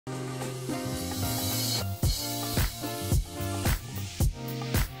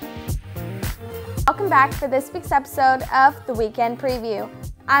welcome back for this week's episode of The Weekend Preview.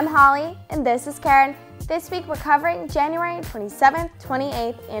 I'm Holly, and this is Karen. This week we're covering January 27th,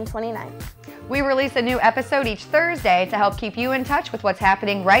 28th, and 29th. We release a new episode each Thursday to help keep you in touch with what's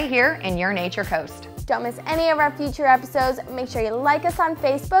happening right here in your Nature Coast. Don't miss any of our future episodes. Make sure you like us on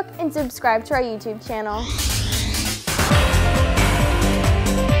Facebook and subscribe to our YouTube channel.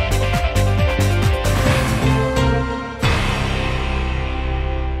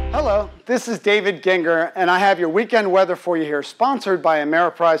 Hello, this is David Ginger, and I have your weekend weather for you here, sponsored by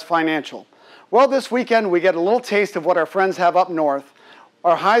Ameriprise Financial. Well, this weekend we get a little taste of what our friends have up north.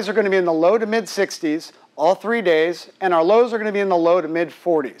 Our highs are going to be in the low to mid 60s all 3 days, and our lows are going to be in the low to mid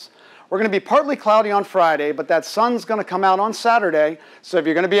 40s. We're going to be partly cloudy on Friday, but that sun's going to come out on Saturday, so if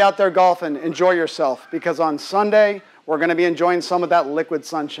you're going to be out there golfing, enjoy yourself, because on Sunday we're going to be enjoying some of that liquid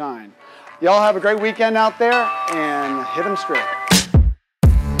sunshine. Y'all have a great weekend out there, and hit 'em straight.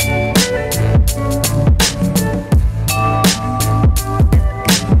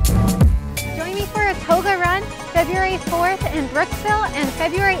 February 4th in Brooksville and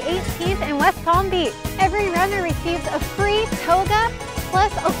February 18th in West Palm Beach. Every runner receives a free toga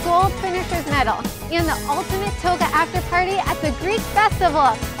plus a gold finisher's medal and the ultimate toga after party at the Greek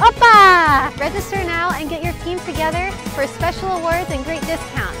Festival. Opa! Register now and get your team together for special awards and great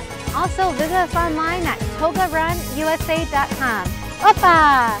discounts. Also visit us online at togarunusa.com.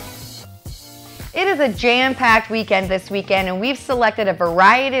 Opa! It is a jam-packed weekend this weekend, and we've selected a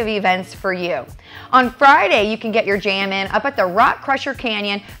variety of events for you. On Friday, you can get your jam in up at the Rock Crusher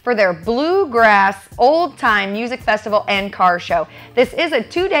Canyon for their Bluegrass Old Time Music Festival and Car Show. This is a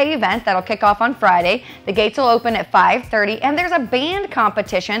two-day event that'll kick off on Friday. The gates will open at 5:30, and there's a band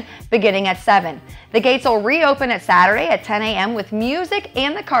competition beginning at 7. The gates will reopen at Saturday at 10 a.m. with music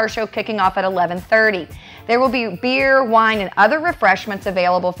and the car show kicking off at 11:30. There will be beer, wine, and other refreshments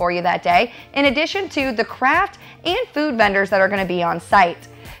available for you that day, in addition to the craft and food vendors that are going to be on site.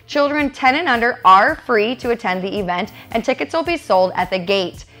 Children 10 and under are free to attend the event, and tickets will be sold at the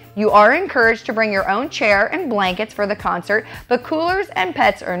gate. You are encouraged to bring your own chair and blankets for the concert, but coolers and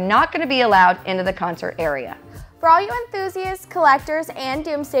pets are not going to be allowed into the concert area. For all you enthusiasts, collectors, and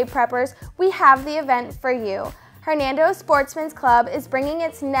doomsday preppers, we have the event for you. Hernando Sportsman's Club is bringing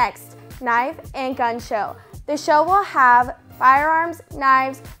its next knife and gun show. The show will have firearms,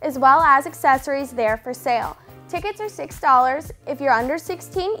 knives, as well as accessories there for sale. Tickets are $6. If you're under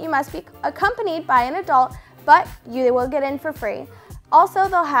 16, you must be accompanied by an adult, but you will get in for free. Also,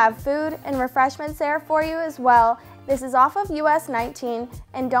 they'll have food and refreshments there for you as well. This is off of US 19,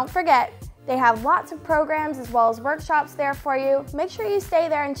 and don't forget, they have lots of programs as well as workshops there for you. Make sure you stay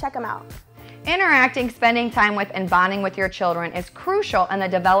there and check them out. Interacting, spending time with, and bonding with your children is crucial in the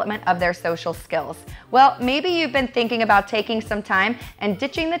development of their social skills. Well, maybe you've been thinking about taking some time and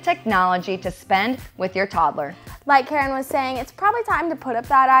ditching the technology to spend with your toddler. Like Karen was saying, it's probably time to put up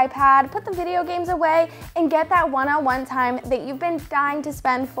that iPad, put the video games away, and get that one-on-one time that you've been dying to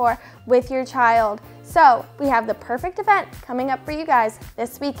spend with your child. So, we have the perfect event coming up for you guys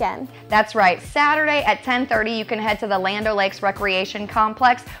this weekend. That's right. Saturday at 10:30, you can head to the Land O'Lakes Recreation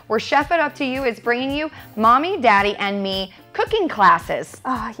Complex, where Chef It Up to You is bringing you Mommy, Daddy, and Me cooking classes.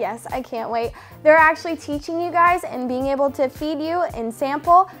 Oh, yes, I can't wait. They're actually teaching you guys and being able to feed you and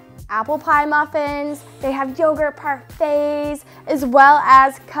sample apple pie muffins. They have yogurt parfaits, as well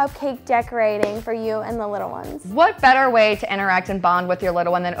as cupcake decorating for you and the little ones. What better way to interact and bond with your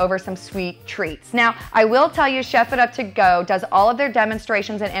little one than over some sweet treats? Now, I will tell you, Chef It Up To Go does all of their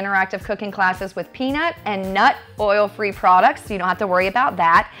demonstrations and interactive cooking classes with peanut and nut oil-free products, so you don't have to worry about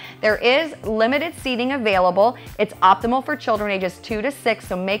that. There is limited seating available. It's optimal for children ages 2 to 6,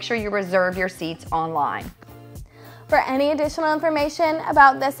 so make sure you reserve your seats online. For any additional information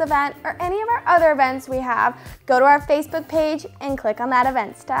about this event or any of our other events we have, go to our Facebook page and click on that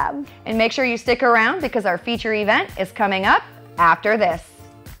events tab. And make sure you stick around because our feature event is coming up after this.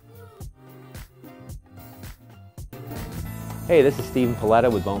 Hey, this is Stephen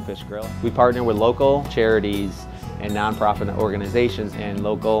Paletta with Bonefish Grill. We partner with local charities and nonprofit organizations and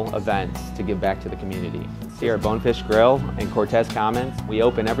local events to give back to the community. Here at Bonefish Grill in Cortez Commons, we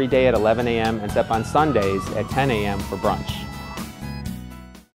open every day at 11 a.m. and except on Sundays at 10 a.m. for brunch.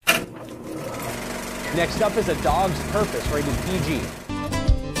 Next up is A Dog's Purpose, rated PG.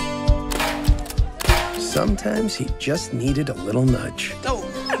 Sometimes he just needed a little nudge. Oh,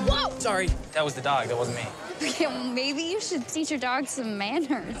 whoa! Sorry, that was the dog, that wasn't me. Okay, well, maybe you should teach your dog some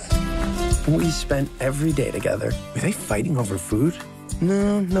manners. We spent every day together. Were they fighting over food?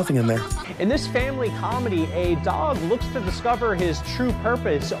 No, nothing in there. In this family comedy, a dog looks to discover his true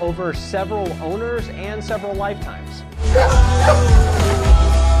purpose over several owners and several lifetimes.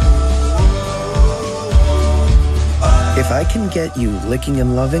 If I can get you licking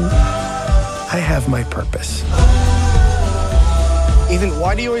and loving, I have my purpose. Ethan,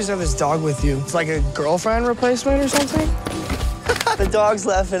 why do you always have this dog with you? It's like a girlfriend replacement or something? The dog's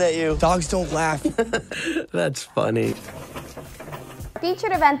laughing at you. Dogs don't laugh. That's funny.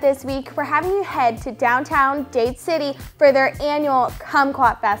 Featured event this week, we're having you head to downtown Dade City for their annual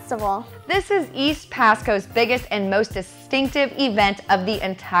Kumquat Festival. This is East Pasco's biggest and most distinctive event of the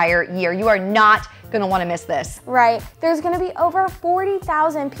entire year. You are not going to want to miss this. Right. There's going to be over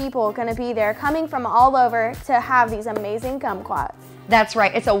 40,000 people going to be there, coming from all over to have these amazing kumquats. That's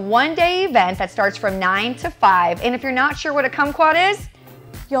right. It's a one-day event that starts from 9 to 5. And if you're not sure what a kumquat is,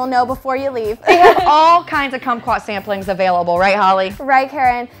 you'll know before you leave. They have all kinds of kumquat samplings available, right, Holly? Right,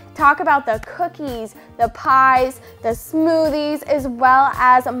 Karen. Talk about the cookies, the pies, the smoothies, as well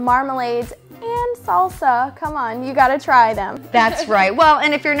as marmalades and salsa. Come on, you gotta try them. That's right. Well,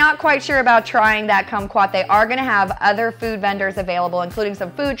 and if you're not quite sure about trying that kumquat, they are gonna have other food vendors available, including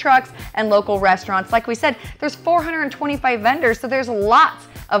some food trucks and local restaurants. Like we said, there's 425 vendors, so there's lots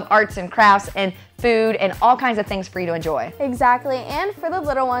of arts and crafts and food and all kinds of things for you to enjoy. Exactly, and for the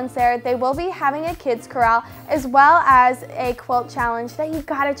little ones there, they will be having a kids corral as well as a quilt challenge that you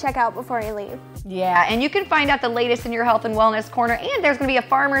gotta check out before you leave. Yeah, and you can find out the latest in your health and wellness corner, and there's gonna be a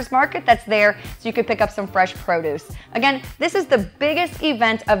farmer's market that's there so you can pick up some fresh produce. Again, this is the biggest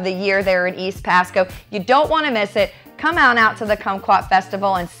event of the year there in East Pasco. You don't wanna miss it. Come on out to the Kumquat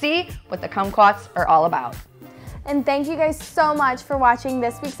Festival and see what the kumquats are all about. And thank you guys so much for watching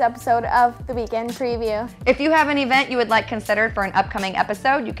this week's episode of The Weekend Preview. If you have an event you would like considered for an upcoming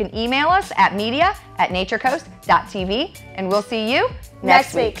episode, you can email us at media@naturecoast.tv, and we'll see you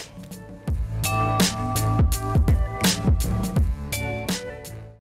next week.